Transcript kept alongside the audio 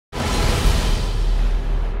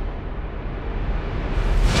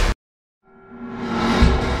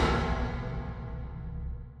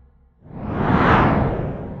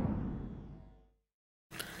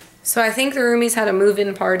So I think the roomies had a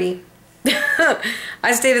move-in party.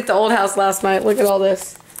 I stayed at the old house last night. Look at all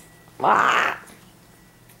this. Ah.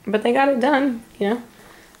 But they got it done, you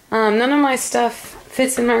know. None of my stuff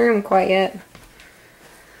fits in my room quite yet.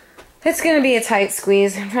 It's going to be a tight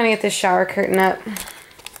squeeze. I'm trying to get this shower curtain up.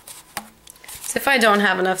 So if I don't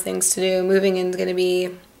have enough things to do, moving in is going to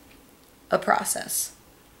be a process.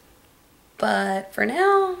 But for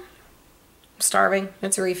now, I'm starving.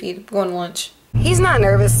 It's a refeed. I'm going to lunch. He's not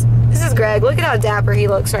nervous. This is Greg. Look at how dapper he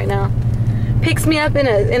looks right now. Picks me up in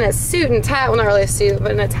a suit and tie. Well, not really a suit,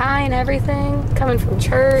 but in a tie and everything. Coming from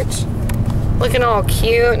church. Looking all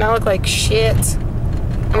cute, and I look like shit.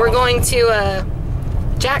 And we're going to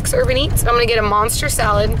Jack's Urban Eats. I'm gonna get a monster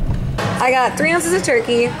salad. I got 3 ounces of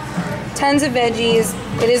turkey, tons of veggies.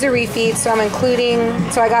 It is a refeed, so I'm including,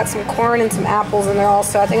 so I got some corn and some apples in there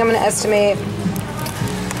also. I think I'm gonna estimate,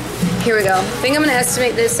 here we go. I think I'm gonna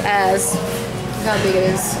estimate this as, look how big it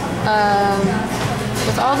is.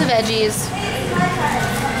 With all the veggies,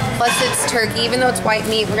 plus it's turkey, even though it's white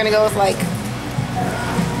meat, we're gonna go with like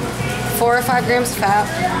 4 or 5 grams of fat.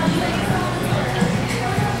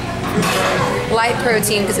 Light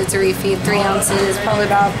protein because it's a refeed, 3 ounces, probably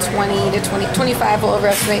about 20 to 25, we'll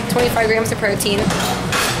overestimate, 25 grams of protein.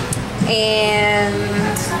 And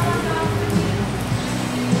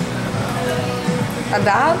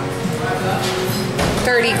about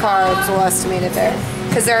 30 carbs, we'll estimate it there.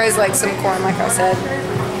 Because there is like some corn, like I said,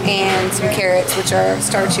 and some carrots, which are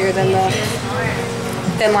starchier than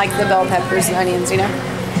like the bell peppers and onions, you know?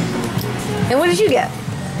 And what did you get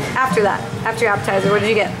after that? After your appetizer, what did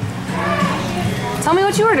you get? Tell me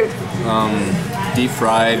what you ordered. Deep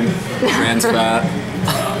fried, trans fat.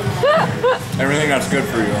 Everything that's good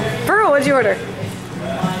for you. Pearl, what did you order?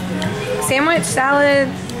 Sandwich, salad.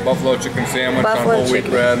 Buffalo chicken sandwich Buffalo on whole wheat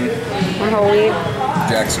bread. On whole wheat.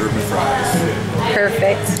 Jack's Urban fries.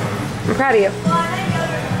 Perfect. I'm proud of you.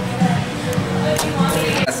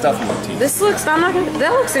 That stuff in my teeth. This looks, I'm not gonna,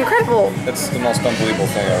 that looks incredible. It's the most unbelievable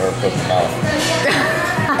thing I've ever put in my mouth.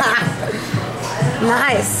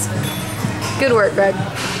 Nice. Good work, Greg.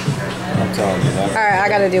 I'm telling you that. Alright, I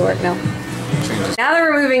gotta do work now. Now that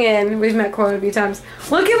we're moving in, we've met Corwin a few times.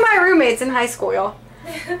 Look at my roommates in high school, y'all.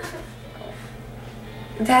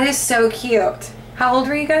 That is so cute. How old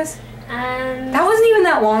were you guys? That wasn't even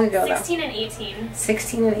that long ago, 16 though. and 18.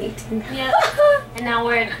 16 and 18. Yep. And now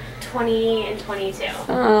we're 20 and 22.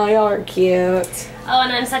 Oh, y'all are cute. Oh,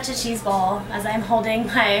 and I'm such a cheese ball as I'm holding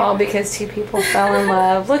my... All because 2 people fell in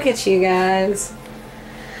love. Look at you guys.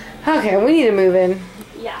 Okay, we need to move in.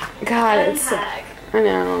 Yeah. God, it's so, I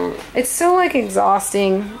know. It's so, like,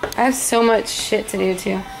 exhausting. I have so much shit to do,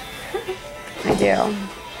 too. I do.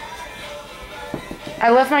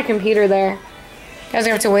 I left my computer there. You guys are going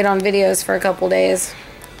to have to wait on videos for a couple days.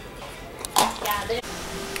 Yeah.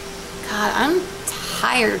 God, I'm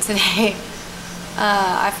tired today.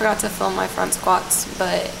 I forgot to film my front squats,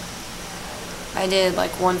 but I did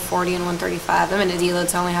like 140 and 135. I'm in a deload,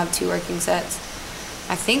 so I only have 2 working sets.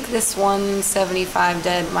 I think this 175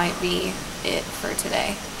 dead might be it for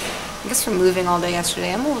today. I guess from moving all day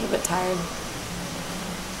yesterday, I'm a little bit tired.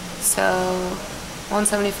 So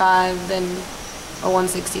 175, then a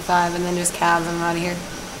 165, and then just calves, and I'm out of here.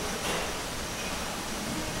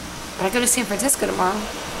 But I go to San Francisco tomorrow.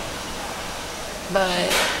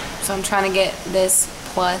 But, so I'm trying to get this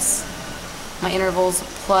plus my intervals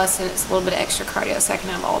plus, and it's a little bit of extra cardio so I can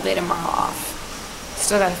have all day tomorrow off.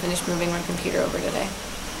 Still gotta finish moving my computer over today.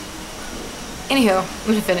 Anywho, I'm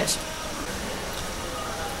gonna finish.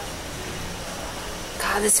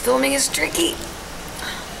 God, this filming is tricky.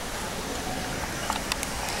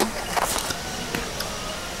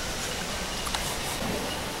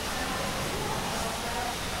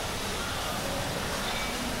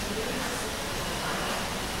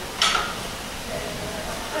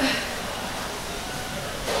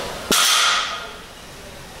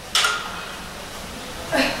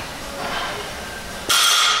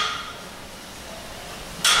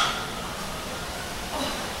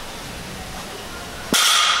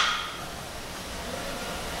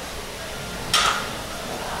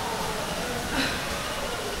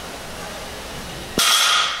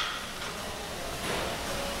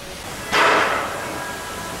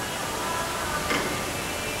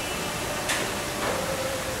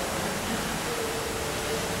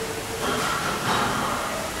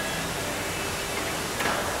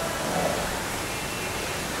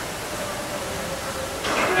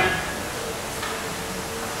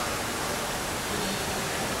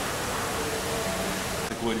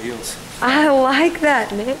 Wood heels. I like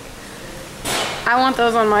that, Nick. I want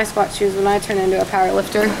those on my squat shoes when I turn into a power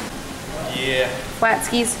lifter. Yeah. Flat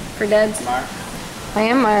skis for deads. Smart. I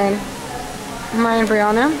am Myron. I'm Myron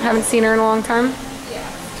Brianna. Haven't seen her in a long time.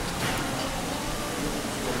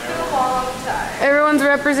 Everyone's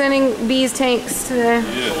representing B's tanks today.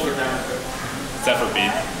 Yeah. Except for B.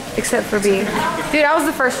 Except for B. Dude, I was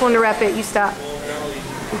the first one to rep it. You stop.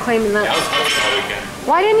 I'm claiming that. Yeah, I was hunting all weekend.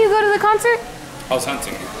 Why didn't you go to the concert? I was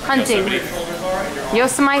hunting. Hunting.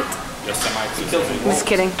 Yosemite? Yosemite. Just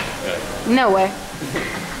kidding. Yeah. No way.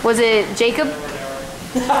 Was it Jacob?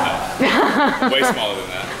 Way smaller than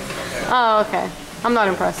that. Oh, okay. I'm not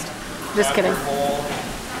impressed. Just kidding.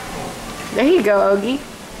 There you go, Ogie.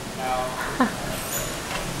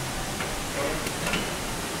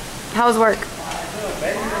 How's work?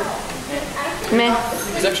 Meh.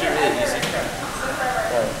 It's actually really easy.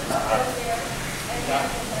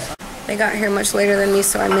 They got here much later than me,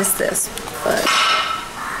 so I missed this. But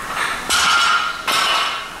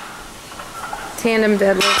tandem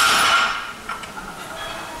deadlift.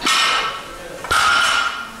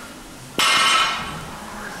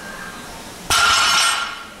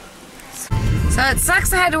 So it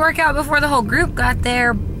sucks I had to work out before the whole group got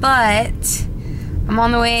there, but I'm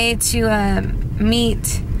on the way to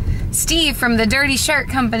meet Steve from the Dirty Shirt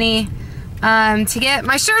Company to get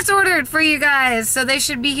my shirts ordered for you guys. So they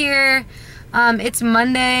should be here. It's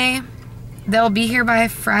Monday. They'll be here by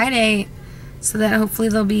Friday, so that hopefully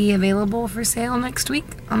they'll be available for sale next week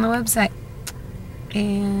on the website.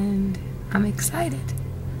 And I'm excited.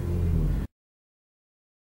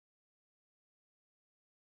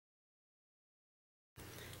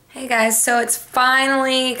 Hey guys, so it's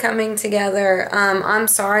finally coming together. I'm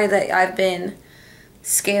sorry that I've been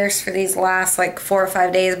scarce for these last like 4 or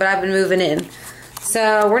 5 days, but I've been moving in.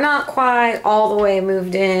 So we're not quite all the way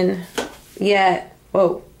moved in yet.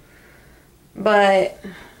 Whoa. But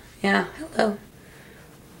yeah, hello.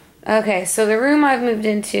 Okay, so the room I've moved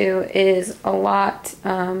into is a lot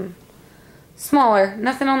smaller.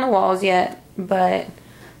 Nothing on the walls yet, but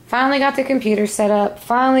finally got the computer set up.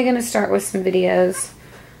 Finally gonna start with some videos.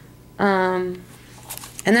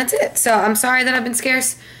 And that's it. So I'm sorry that I've been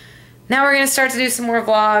scarce. Now we're going to start to do some more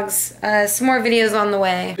vlogs, some more videos on the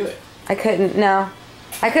way. Good. I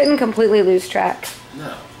couldn't completely lose track.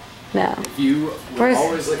 No. No. If you would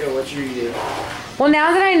always look at what you're eating. Well,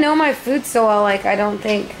 now that I know my food so well, like, I don't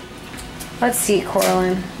think... Let's see,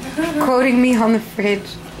 Coraline. Quoting me on the fridge.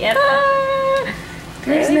 Yep.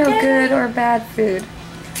 There's no good or bad food.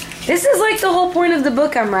 This is like the whole point of the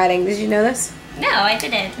book I'm writing. Did you know this? No, I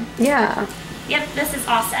didn't. Yeah. Yep, this is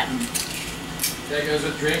awesome. That goes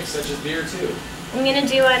with drinks such as beer too. I'm gonna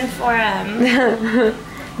do one for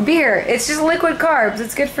Beer. It's just liquid carbs.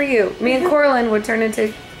 It's good for you. Me and Coraline would turn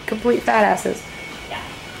into complete fat asses. Yeah.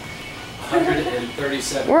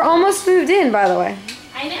 137. We're almost moved in, by the way.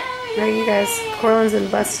 I know. There you guys. Coraline's been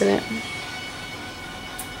busting it.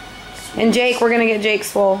 And Jake, we're gonna get Jake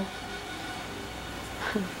swole.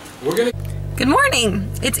 We're gonna. Good morning.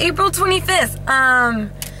 It's April 25th.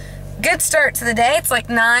 Good start to the day. It's like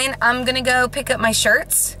 9. I'm gonna go pick up my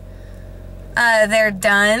shirts. They're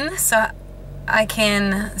done, so I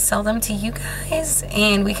can sell them to you guys,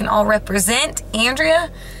 and we can all represent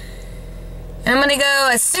Andrea. And I'm gonna go,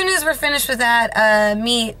 as soon as we're finished with that,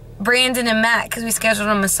 meet Brandon and Matt, because we scheduled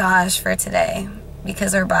a massage for today,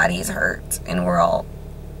 because our bodies hurt, and we're all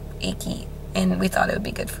achy, and we thought it would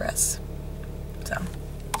be good for us. So.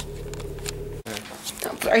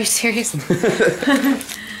 Are you serious?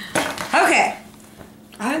 Okay.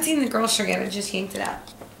 I haven't seen the girl shirt yet. I just yanked it out.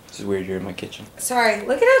 This is weird. You're in my kitchen. Sorry.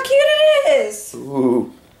 Look at how cute it is.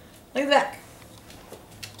 Ooh. Look at that.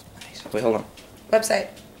 Nice. Wait, hold on. Website.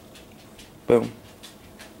 Boom.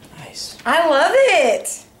 Nice. I love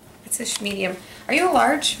it. It's a medium. Are you a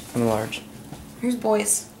large? I'm large. Here's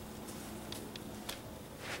boys.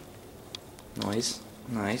 Nice.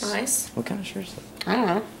 Nice. Nice. What kind of shirt is that? I don't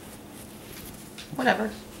know.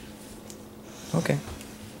 Whatever. Okay.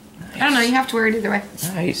 I don't know. You have to wear it either way.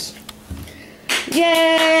 Nice.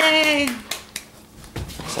 Yay!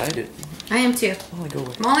 Excited. I am too. Molly, go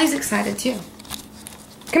away. Molly's excited too.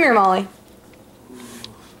 Come here, Molly.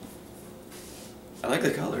 I like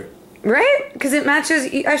the color. Right? Because it matches.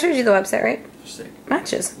 I showed you the website, right? Sick.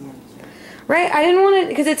 Matches. Right? I didn't want it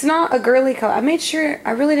because it's not a girly color. I made sure.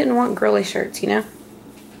 I really didn't want girly shirts, you know?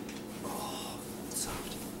 Oh,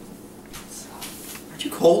 soft. Soft. Aren't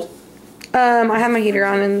you cold? I have my heater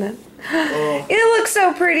on and the... Oh. It looks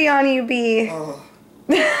so pretty on you, B. Oh.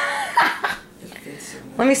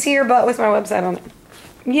 Let me see your butt with my website on it.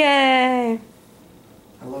 Yay!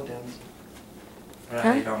 I love Downs.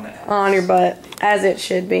 Huh? On your butt, as it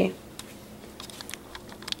should be.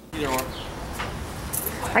 Either one.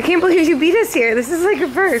 I can't believe you beat us here. This is like a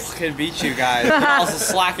first. I can beat you guys. I was just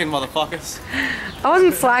slacking, motherfuckers. I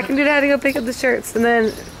wasn't slacking, dude. I had to go pick up the shirts, and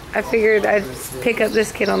then I figured I'd pick up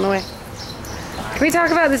this kid on the way. Can we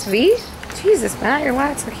talk about this V? Jesus, Matt, your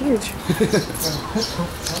lats are huge.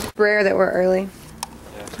 Rare that we're early.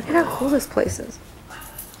 Look at how cool this place is.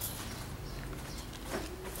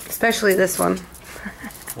 Especially this one.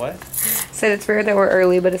 What? Said it's rare that we're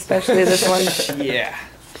early, but especially this one. Yeah.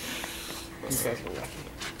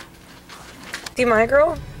 See my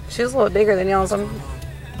girl? She's a little bigger than y'all's.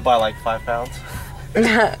 By like 5 pounds.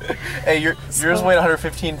 Hey, yours weighed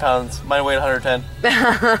 115 pounds. Mine weighed 110.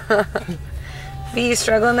 B, you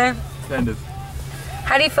struggling there? Kind of.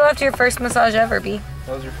 How do you feel after your first massage ever, B?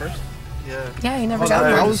 That was your first? Yeah. Yeah, you never got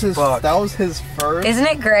That one. was his first. Isn't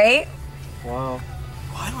it great? Wow.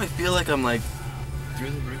 Why do I feel like I'm like through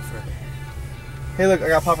the roof right now? Hey, look, I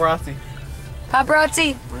got paparazzi.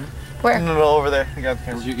 Paparazzi? Where? No, over there. I got the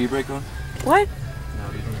camera. Is your e-brake on? What?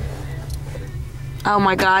 No, you Oh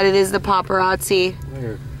my god, it is the paparazzi.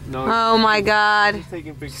 Where? No. Oh my god. He's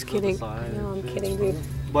taking pictures. Just kidding. Of the side No, I'm and shit. kidding, dude.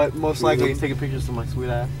 But most likely he's taking pictures of my sweet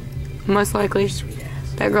ass. Most likely.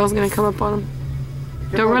 That girl's gonna come up on him.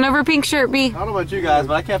 Don't run over pink shirt, B. I don't know about you guys,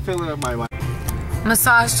 but I kept feeling my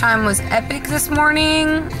Massage time was epic this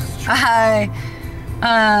morning. I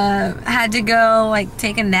had to go like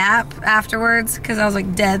take a nap afterwards because I was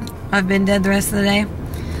like dead. I've been dead the rest of the day.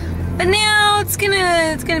 But now it's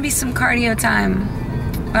gonna be some cardio time.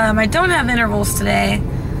 I don't have intervals today,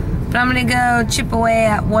 but I'm gonna go chip away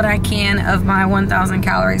at what I can of my 1,000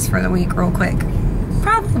 calories for the week real quick.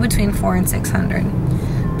 Probably between 400 and 600.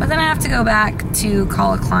 But then I have to go back to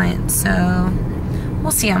call a client, so we'll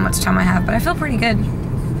see how much time I have, but I feel pretty good.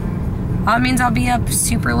 All that means I'll be up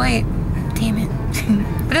super late. Damn it.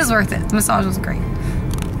 But it was worth it. The massage was great.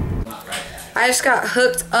 I just got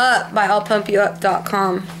hooked up by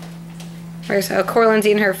IllPumpYouUp.com. Where's Corlin's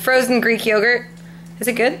eating her frozen Greek yogurt. Is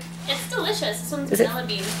it good? It's delicious. This one's Is it vanilla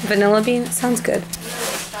bean. Vanilla bean? It sounds good.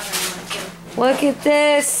 Look at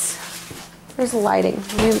this. There's lighting.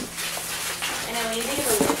 I know, when you think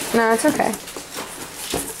of No, it's okay.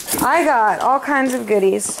 I got all kinds of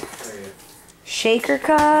goodies. Shaker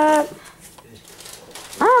cup.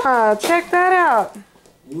 Ah, check that out.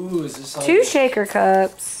 Ooh, is this all 2 shaker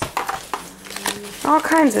cups. All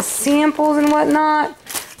kinds of samples and whatnot.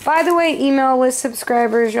 By the way, email list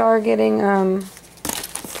subscribers, y'all are getting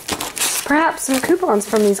perhaps some coupons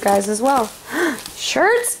from these guys as well.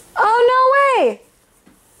 Shirts? Oh, no way!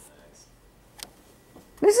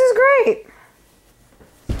 This is great.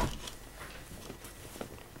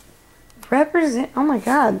 Oh my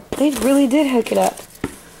god, they really did hook it up.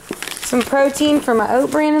 Some protein for my oat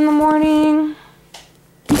bran in the morning.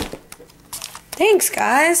 Thanks,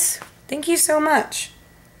 guys. Thank you so much.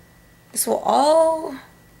 This will all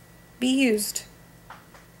be used.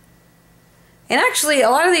 And actually, a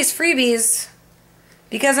lot of these freebies,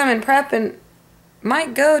 because I'm in prep, and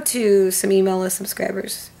might go to some email list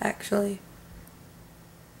subscribers, actually.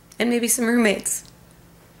 And maybe some roommates.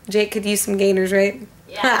 Jake could use some gainers, right?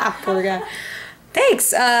 Yeah. Poor guy.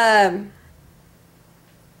 Thanks.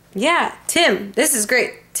 Yeah, Tim. This is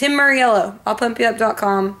great. Tim Murriello.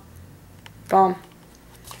 IllPumpYouUp.com. Bomb.